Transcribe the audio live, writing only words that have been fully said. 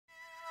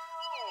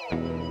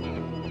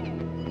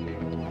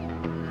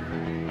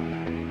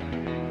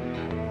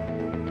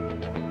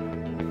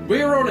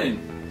We're rolling!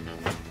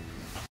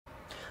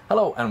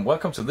 Hello and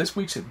welcome to this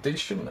week's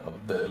edition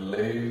of the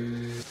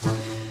latest...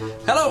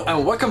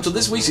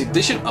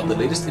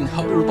 in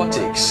Hobby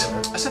Robotics.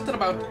 I said that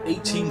about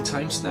 18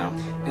 times now,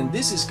 and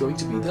this is going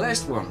to be the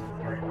last one.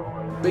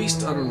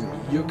 Based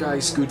on your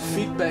guys' good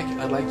feedback,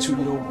 I'd like to,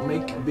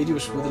 make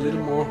videos with a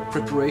little more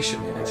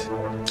preparation in it.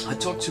 I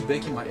talked to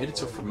Becky, my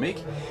editor for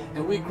Make,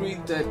 and we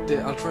agreed that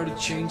I'll try to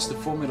change the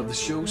format of the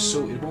show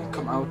so it won't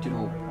come out,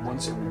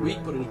 once every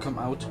week, but it'll come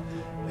out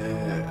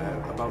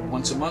about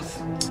once a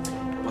month.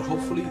 But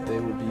hopefully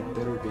there will be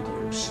better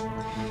videos.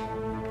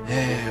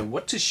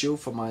 What to show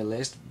for my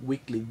last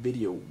weekly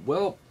video?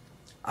 Well,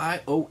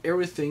 I owe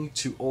everything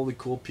to all the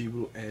cool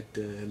people at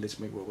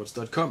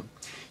letsmakerobots.com.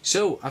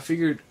 So I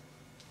figured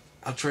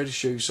I'll try to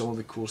show you some of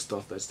the cool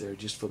stuff that's there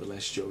just for the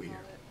last show here.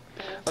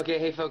 Okay,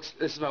 hey folks,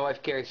 this is my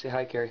wife Carrie. Say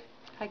hi, Carrie.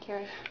 Hi,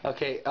 Carrie.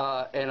 Okay,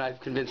 and I've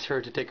convinced her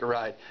to take a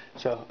ride.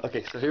 So,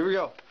 okay, so here we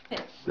go.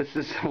 Yes. This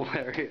is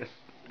hilarious.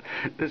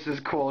 This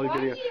is quality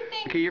video. Do you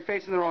think... Okay, you're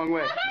facing the wrong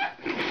way.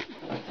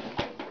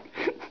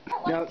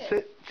 Now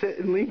sit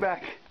and lean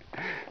back.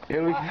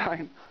 It'll be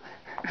fine.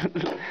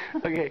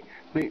 Okay,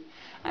 wait.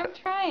 I'm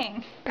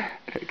trying.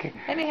 Okay.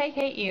 I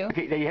hate you.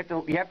 Okay, now you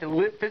have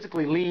to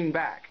physically lean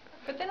back.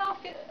 But then I'll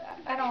feel...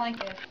 I don't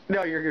like it.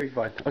 No, you're gonna be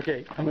fine.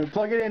 Okay, I'm gonna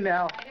plug it in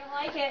now. I don't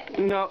like it.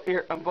 No,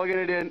 here, I'm plugging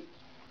it in.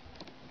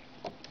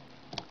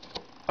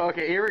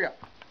 Okay, here we go.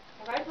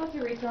 Have I told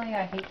you recently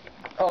I hate you?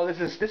 Oh, this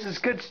is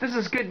good. This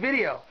is good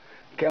video.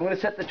 Okay, I'm gonna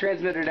set the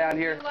transmitter down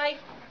here. You're like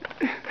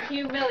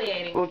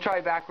humiliating. We'll try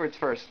backwards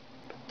first.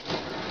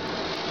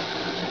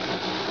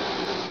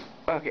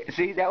 Okay,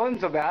 see, that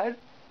wasn't so bad.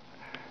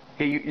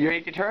 Okay, you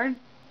ready to turn?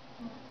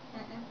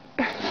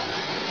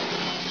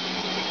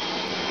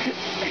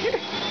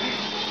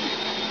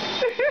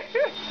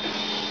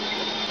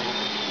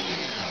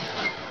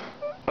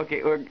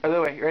 Okay, we're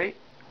other way. Ready?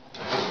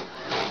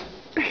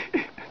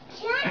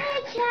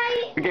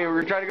 Okay,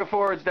 we're trying to go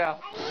forwards now.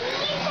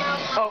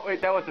 Oh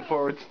wait, that wasn't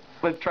forwards.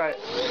 Let's try it.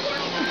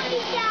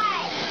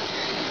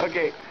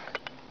 Okay,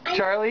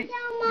 Charlie,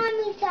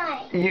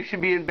 you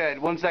should be in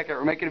bed. 1 second,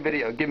 we're making a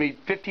video. Give me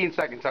 15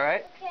 seconds,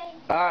 alright? Okay.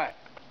 Alright.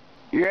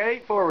 You ready?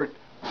 Forward.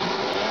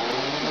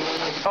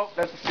 Oh,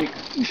 that's a secret.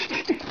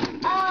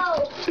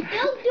 Oh,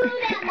 don't do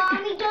that,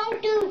 Mommy. Don't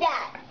do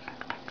that.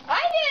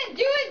 I didn't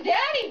do it.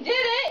 Daddy did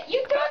it.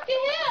 You talk to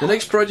him. The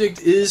next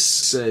project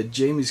is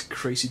Jaimie's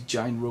crazy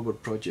giant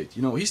robot project.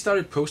 He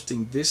started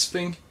posting this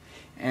thing,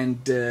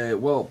 and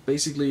well,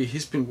 basically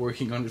he's been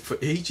working on it for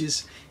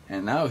ages,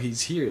 and now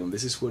he's here, and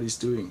this is what he's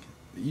doing.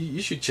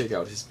 You should check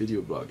out his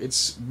video blog.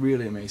 It's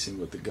really amazing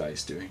what the guy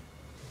is doing.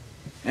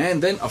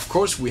 And then, of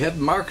course, we have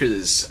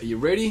Markus. Are you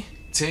ready?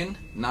 10,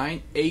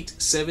 9,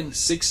 8, 7,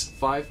 6,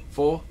 5,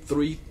 4,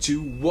 3,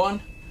 2,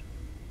 1.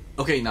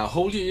 Okay, now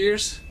hold your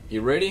ears.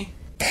 You ready?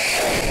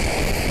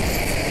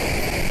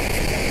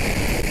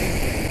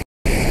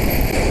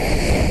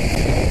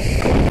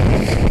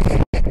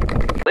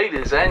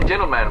 Ladies and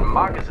gentlemen,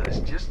 Markus has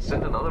just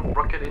sent another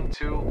rocket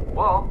into,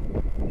 well,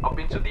 up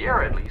into the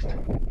air at least.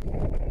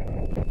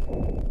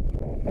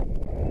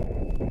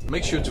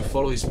 Make sure to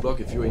follow his blog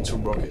if you're into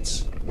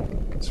rockets.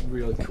 It's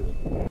really cool.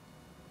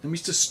 And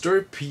Mr.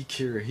 Stoerpeak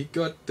here, he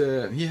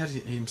had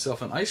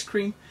himself an ice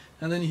cream,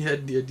 and then he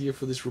had the idea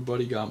for this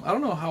robotic arm. I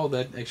don't know how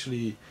that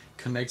actually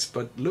connects,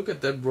 but look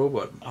at that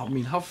robot. I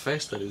mean, how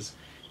fast that is.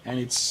 And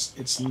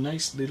it's a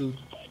nice little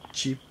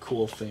cheap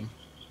cool thing.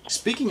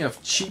 Speaking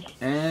of cheap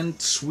and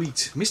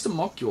sweet, Mr.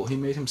 Mogul, he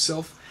made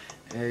himself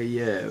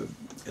a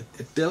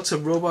Delta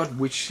robot,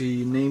 which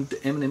he named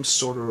M&M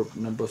Sorter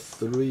number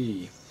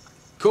 3.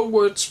 Code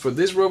words for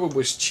this robot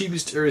was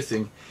cheapest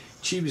everything.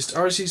 Cheapest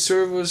RC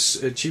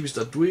servers, cheapest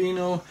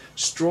Arduino,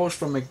 straws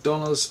from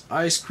McDonald's,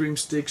 ice cream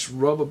sticks,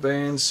 rubber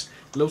bands,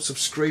 loads of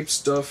scrape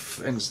stuff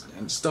and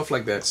stuff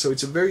like that. So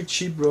it's a very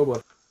cheap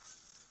robot.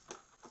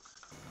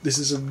 This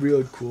is a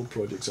really cool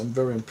project, so I'm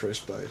very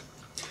impressed by it.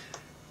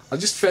 I'll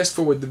just fast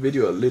forward the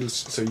video a little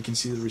so you can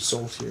see the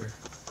result here.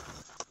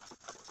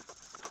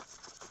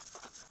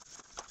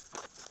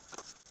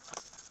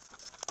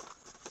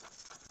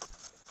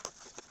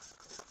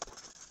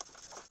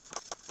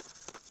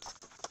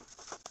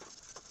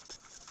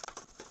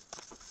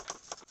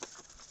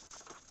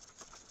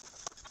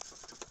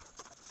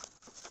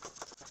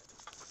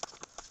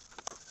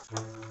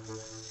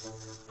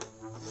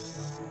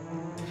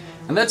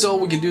 And that's all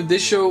we can do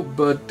this show,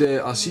 but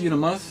I'll see you in a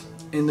month.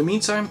 In the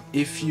meantime,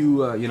 if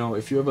you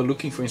if you're ever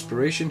looking for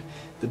inspiration,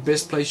 the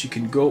best place you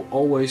can go,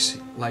 always,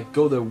 like,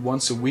 go there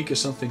once a week or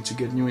something to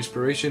get new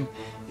inspiration,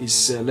 is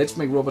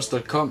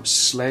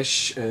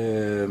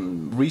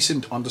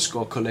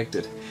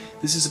letsmakerobots.com/recent_collected.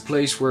 This is a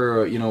place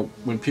where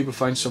when people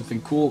find something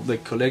cool, they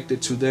collect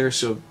it to there.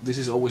 So this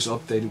is always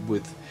updated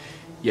with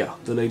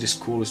the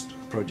latest, coolest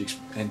projects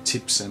and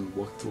tips and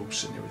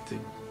walkthroughs and everything.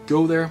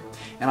 Go there,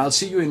 and I'll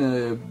see you in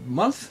a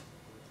month.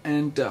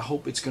 And I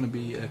hope it's gonna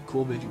be a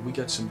cool video. We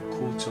got some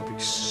cool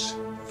topics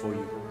for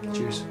you.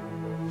 Cheers.